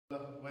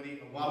Very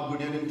warm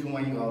good evening to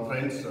my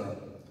friends.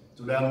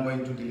 Today I'm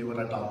going to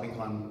deliver a topic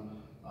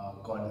on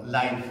called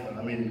life.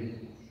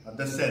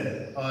 The cell,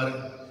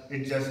 or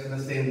it's just the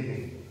same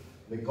thing,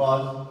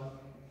 because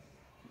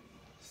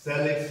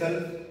cell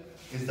itself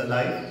is the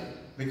life,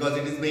 because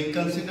it is being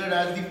considered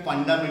as the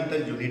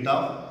fundamental unit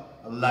of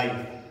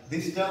life.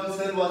 This term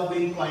cell was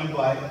being coined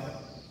by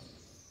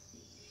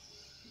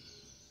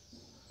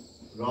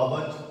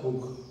Robert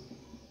Hooke.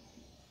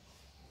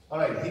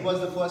 Alright, he was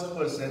the first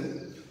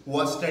person who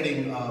was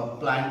studying a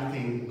plant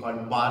thing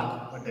called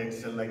bark, a dead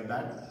cell like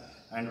that.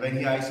 And when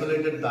he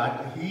isolated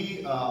that,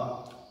 he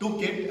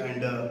took it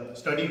and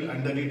studied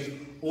under its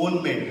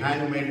own made,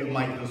 handmade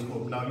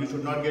microscope. Now you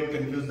should not get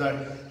confused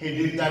that he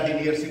did that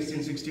in year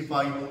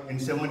 1665 in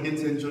 17th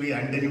century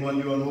and anyone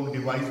you know who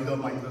devised the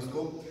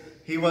microscope.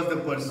 He was the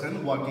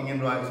person working in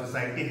Royal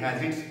Society,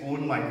 has its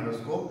own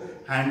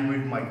microscope,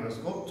 hand-made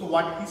microscope. So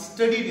what he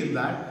studied in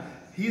that,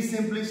 he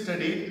simply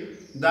studied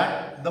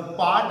that the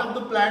part of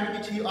the plant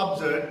which he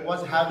observed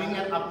was having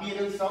an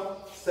appearance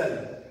of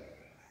cell.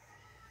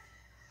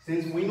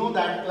 Since we know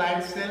that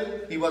plant cell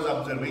he was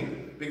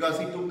observing because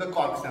he took the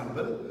cork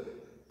sample,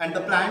 and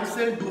the plant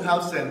cell do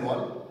have cell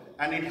wall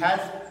and it has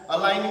a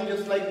lining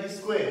just like this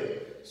square.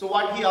 So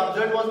what he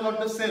observed was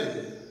not the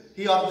cell.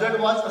 He observed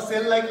was a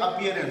cell-like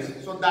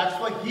appearance. So that's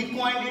why he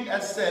coined it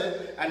as cell,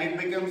 and it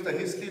becomes the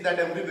history that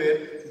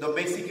everywhere the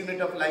basic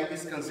unit of life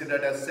is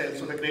considered as cell.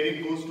 So the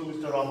credit goes to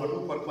Mr. Robert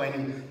Hooke for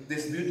coining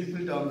this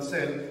beautiful term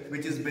cell,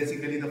 which is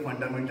basically the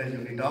fundamental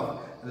unit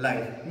of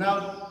life.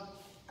 Now,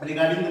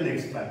 regarding the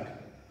next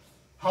fact,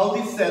 how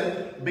this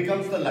cell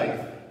becomes the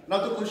life.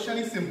 Now the question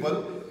is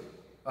simple.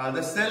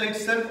 The cell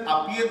itself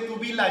appears to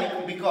be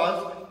life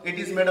because it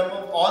is made up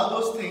of all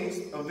those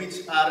things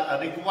which are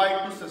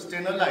required to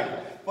sustain a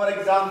life. For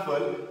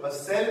example, a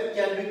cell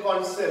can be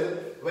called cell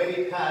when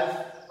it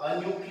has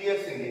a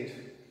nucleus in it.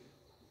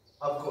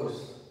 Of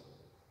course,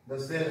 the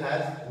cell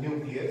has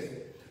nucleus.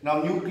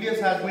 Now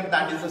nucleus has meant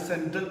that is the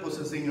central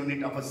processing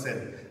unit of a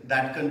cell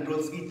that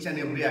controls each and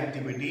every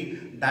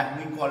activity that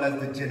we call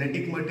as the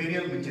genetic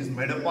material, which is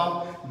made up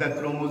of the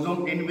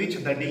chromosome in which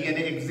the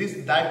DNA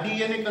exists. That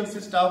DNA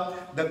consists of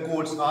the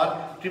codes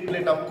or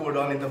triplet of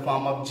codon in the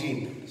form of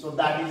gene. So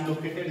that is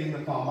located in the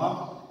form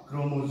of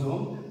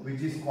chromosome,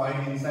 which is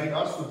coiled inside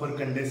or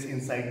supercondense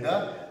inside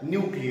the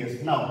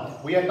nucleus.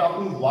 Now we are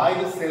talking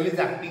why the cell is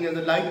acting as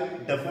a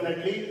life.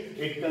 Definitely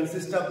it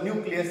consists of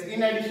nucleus.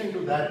 In addition to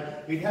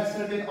that, it has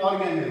certain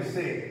organelles,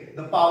 say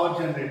the power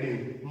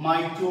generating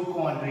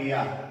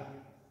mitochondria.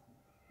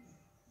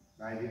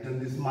 I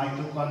written this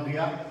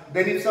mitochondria.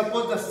 Then if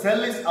suppose the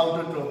cell is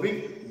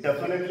autotrophic,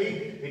 definitely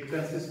it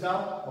consists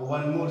of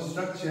one more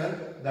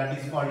structure that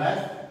is called as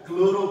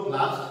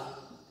chloroplast.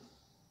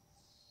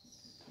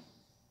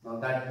 Now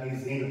that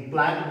is in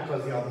plant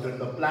because you observe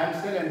the plant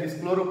cell, and this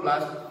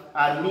chloroplast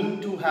are mean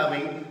to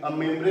having a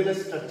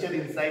membranous structure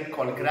inside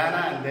called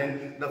grana, and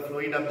then the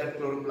fluid of that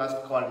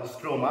chloroplast called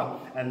stroma,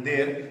 and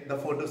there the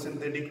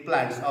photosynthetic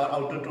plants or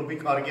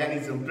autotrophic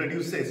organism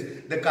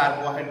produces the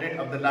carbohydrate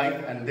of the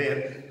life, and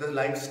there the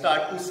life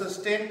start to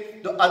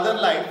sustain the other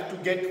life to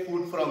get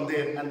food from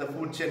there, and the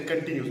food chain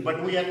continues.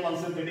 But we are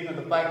concentrating on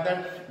the fact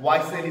that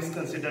why cell is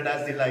considered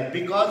as the life,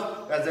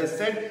 because as I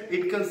said,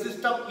 it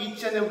consists of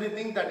each and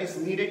everything that is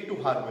needed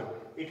to harvest.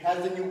 It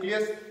has the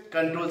nucleus,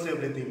 controls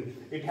everything.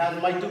 It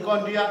has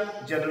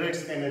mitochondria,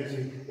 generates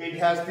energy. It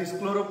has this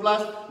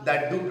chloroplast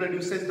that do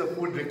produces the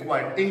food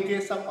required in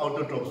case of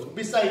autotrophs.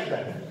 Besides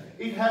that,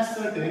 it has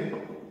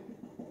certain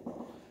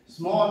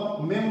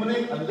small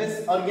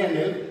membrane-less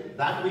organelle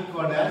that we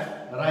call as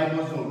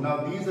ribosome.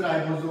 Now these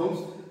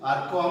ribosomes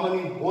are common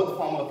in both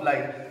forms of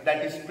life.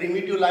 That is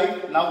primitive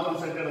life. Now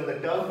concentrate on the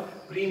term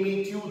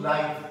primitive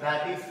life.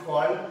 That is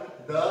called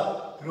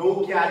the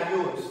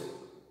prokaryotes.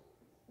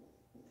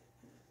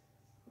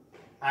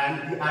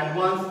 And the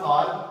advanced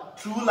or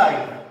true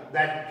life,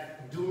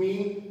 that do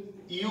mean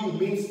EU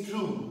means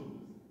true.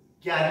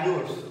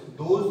 Karyotes,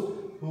 those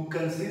who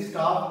consist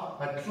of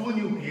a true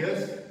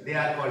nucleus, they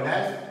are called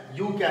as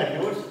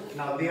eukaryotes.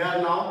 Now they are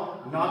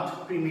now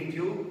not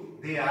primitive,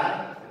 they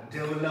are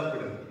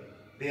developed,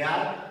 they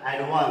are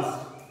advanced,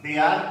 they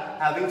are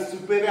having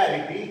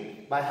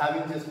superiority by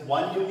having just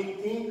one unique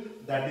thing,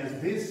 that is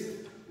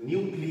this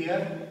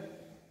nuclear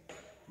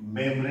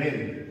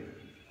membrane.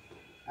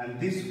 And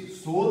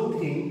this sole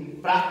thing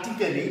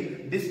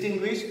practically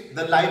distinguishes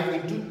the life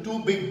into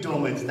two big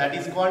domains, that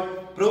is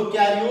called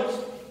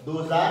prokaryotes.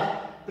 Those are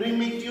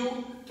primitive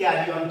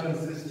karyon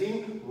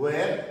consisting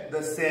where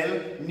the cell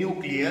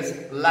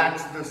nucleus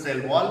lacks the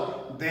cell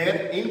wall.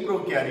 There in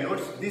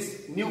prokaryotes,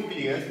 this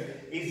nucleus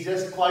is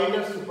just coiled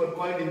or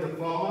supercoiled in the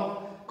form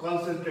of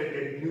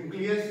concentrated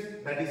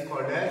nucleus, that is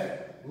called as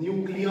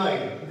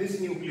nucleoid. This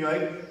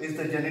nucleoid is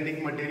the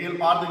genetic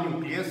material or the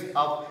nucleus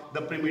of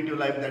the primitive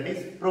life, that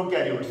is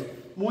prokaryotes.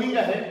 Moving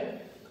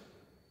ahead,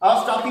 I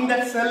was talking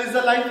that cell is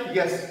a life.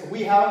 Yes,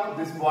 we have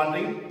this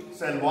bonding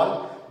cell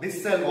wall.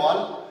 This cell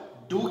wall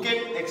do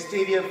get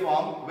exterior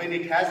form when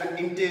it has an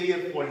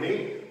interior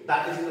folding.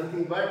 That is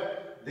nothing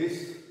but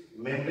this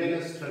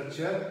membranous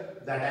structure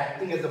that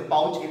acting as a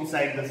pouch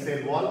inside the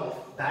cell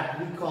wall, that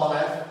we call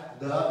as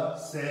the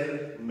cell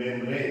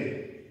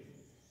membrane.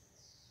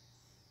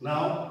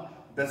 Now,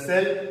 the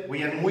cell,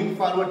 we are moving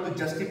forward to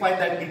justify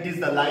that it is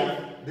the life.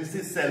 This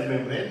is cell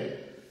membrane.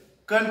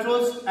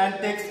 Controls and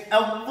takes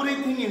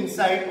everything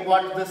inside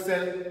what the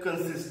cell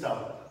consists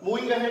of.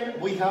 Moving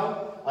ahead, we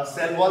have a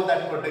cell wall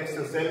that protects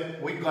the cell.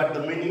 We got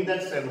the meaning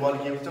that cell wall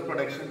gives the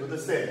protection to the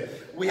cell.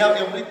 We have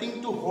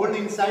everything to hold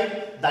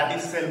inside, that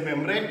is cell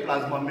membrane,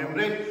 plasma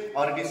membrane,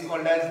 or it is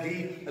called as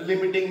the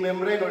limiting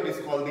membrane, or it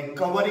is called the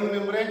covering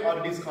membrane, or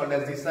it is called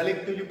as the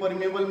selectively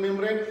permeable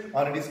membrane,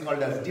 or it is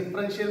called as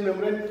differential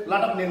membrane.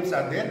 Lot of names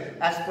are there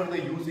as per the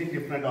use in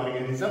different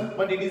organisms,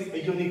 but it is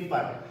a unique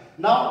part.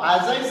 Now,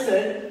 as I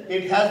said,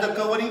 it has the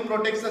covering,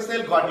 protects the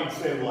cell, got it,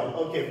 cell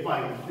wall. Okay,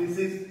 fine. This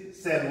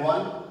is cell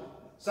wall.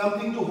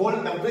 Something to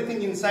hold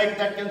everything inside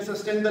that can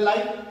sustain the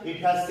life. It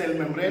has cell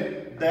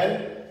membrane.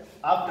 Then,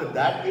 after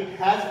that, it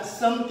has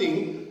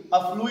something, a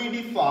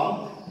fluidy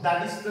form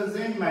that is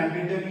present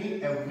mandatory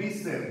in every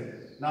cell.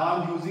 Now,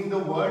 I am using the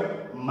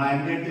word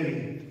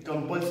mandatory,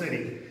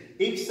 compulsory.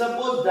 If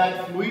suppose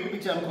that fluid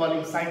which I am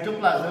calling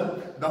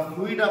cytoplasm, the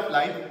fluid of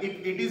life,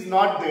 if it is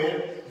not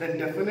there, then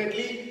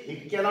definitely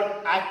it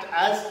cannot act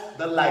as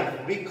the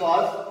life,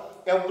 because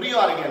every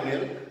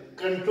organelle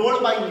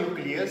controlled by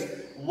nucleus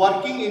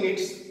working in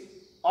its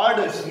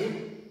ordership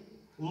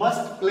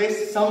must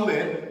place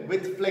somewhere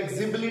with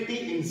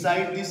flexibility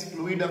inside this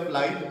fluid of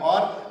life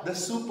or the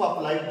soup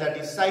of life, that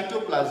is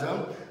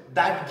cytoplasm,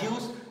 that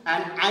gives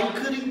an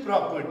anchoring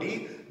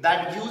property,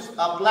 that gives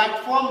a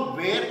platform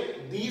where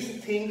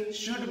these things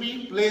should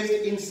be placed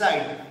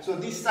inside. So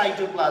this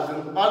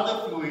cytoplasm or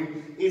the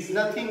fluid is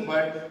nothing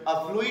but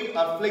a fluid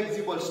or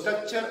flexible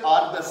structure,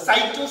 or the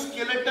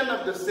cytoskeleton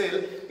of the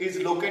cell is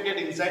located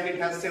inside.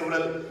 It has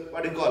several,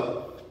 what do you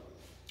call,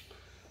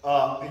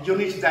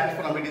 units that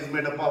from it is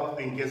made up of.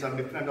 In case of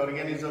different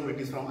organism, it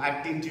is from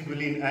actin,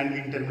 tubulin and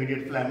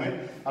intermediate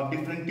filament of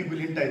different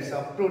tubulin types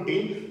of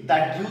protein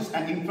that gives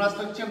an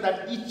infrastructure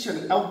that each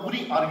and every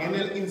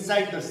organelle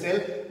inside the cell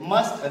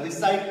must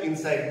reside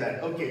inside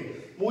that. Okay.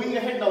 Moving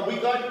ahead, now we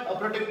got a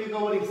protective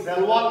covering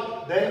cell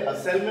wall, then a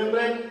cell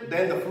membrane,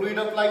 then the fluid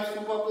of life,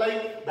 soup of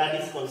life, that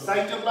is called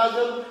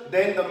cytoplasm,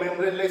 then the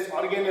membraneless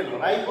organelle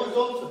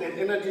ribosome, so then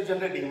energy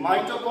generating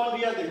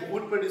mitochondria, then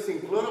food producing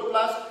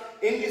chloroplast.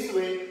 In this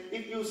way,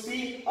 if you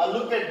see or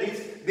look at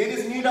this, there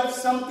is need of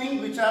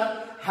something which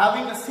are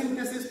having a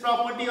synthesis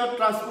property or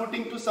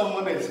transporting to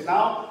someone else.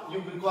 Now,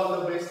 you will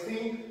call the best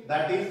thing,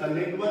 that is a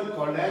network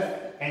called as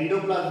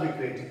endoplasmic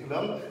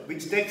reticulum,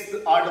 which takes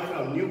the order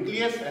from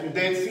nucleus and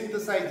then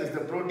synthesizes the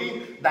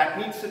protein that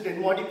needs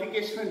certain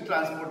modification and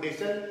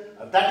transportation.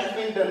 That is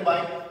being done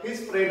by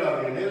his spread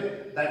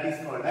organelle, that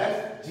is called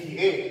as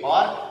GA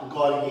or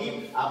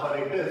Golgi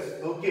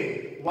apparatus.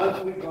 Okay,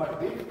 once we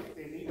got this,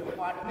 they need a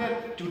partner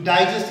to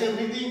digest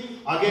everything.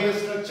 Again, a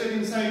structure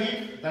inside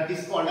it that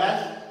is called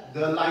as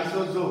the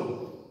lysosome.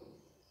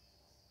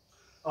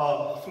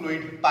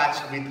 Fluid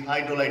patch with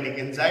hydrolytic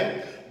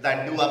enzyme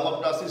that do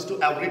apoptosis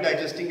to every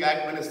digesting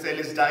act when a cell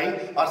is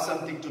dying or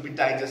something to be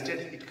digested.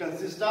 It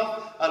consists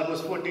of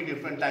almost 40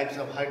 different types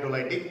of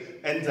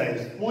hydrolytic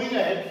enzymes. Moving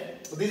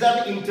ahead, these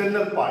are the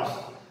internal parts.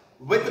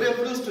 With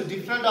reference to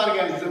different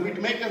organisms,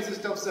 it may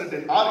consist of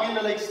certain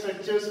organelle-like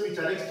structures which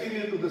are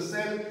exterior to the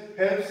cell,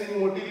 helps in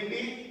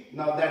motility.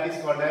 Now that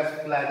is called as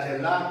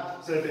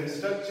flagella. Certain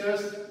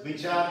structures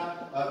which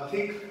are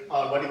thick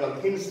or what you call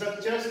thin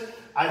structures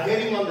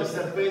adhering on the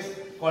surface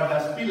called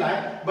as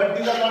pili, but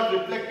these are not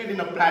reflected in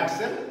a plant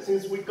cell.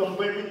 Since we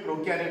compared with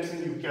prokaryotes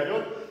and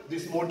eukaryotes,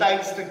 these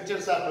motile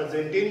structures are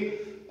present in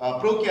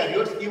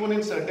prokaryotes, even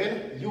in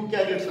certain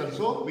eukaryotes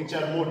also, which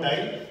are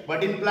motile.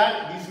 But in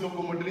plant, these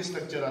locomotory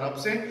structures are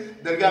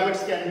absent. Their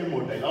gametes can be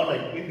motile.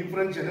 Alright, in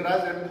different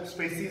genera and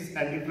species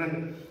and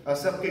different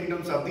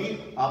subkingdoms of the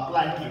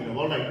plant kingdom.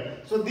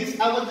 Alright. So this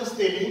I was just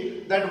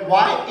telling that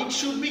why it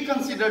should be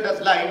considered as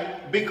life,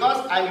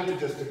 because I need to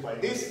justify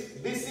this.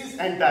 This is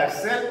entire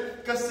cell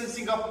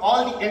consisting of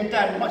all the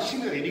entire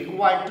machinery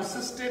required to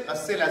sustain a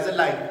cell as a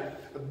life.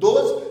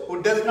 Those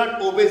who does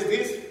not obey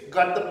this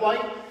got the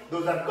point.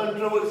 Those are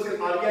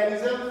controversial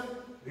organisms.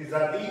 These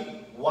are the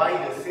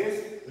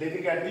viruses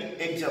living at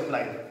the edge of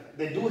life.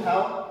 They do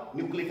have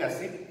nucleic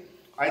acid,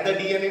 either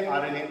DNA,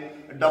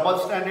 RNA,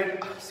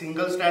 double-stranded,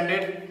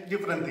 single-stranded,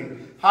 different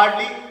thing.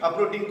 Hardly a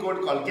protein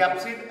code called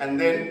capsid, and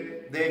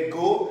then they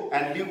go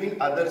and live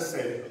in other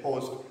cell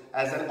host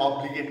as an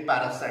obligate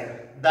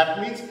parasite.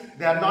 That means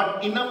they are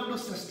not enough to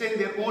sustain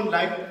their own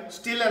life,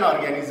 still an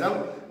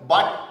organism,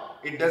 but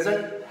it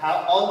doesn't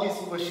have all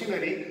this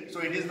machinery, so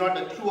it is not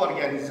a true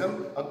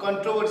organism, a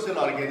controversial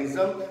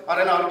organism, or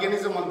an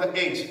organism on the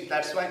edge.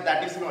 That's why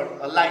that is not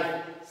a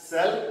life.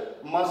 Cell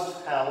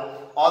must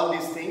have all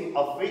these things,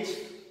 of which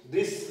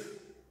this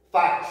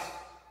facts,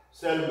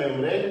 cell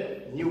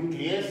membrane,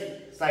 nucleus,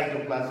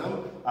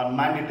 cytoplasm are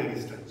mandatory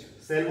structures.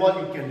 Cell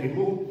wall you can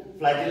remove,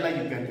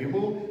 flagella you can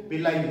remove,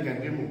 pili you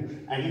can remove.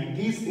 And if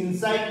these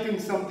inside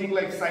things, something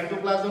like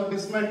cytoplasm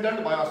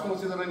dismantled by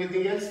osmosis or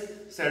anything else,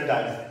 cell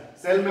dies.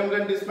 Cell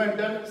membrane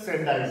dismantled,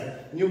 cell dies.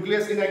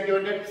 Nucleus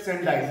inactivated,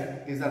 cell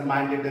dies. These are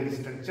mandatory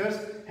structures.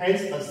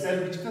 Hence, a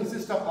cell which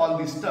consists of all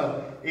this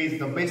stuff is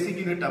the basic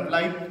unit of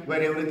life,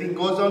 where everything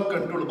goes on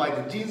controlled by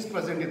the genes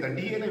present in the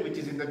DNA, which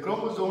is in the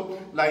chromosome,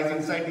 lies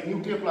inside the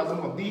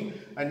nucleoplasm of the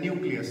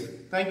nucleus.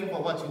 Thank you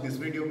for watching this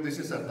video. This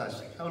is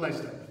Sartash. Have a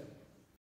nice time.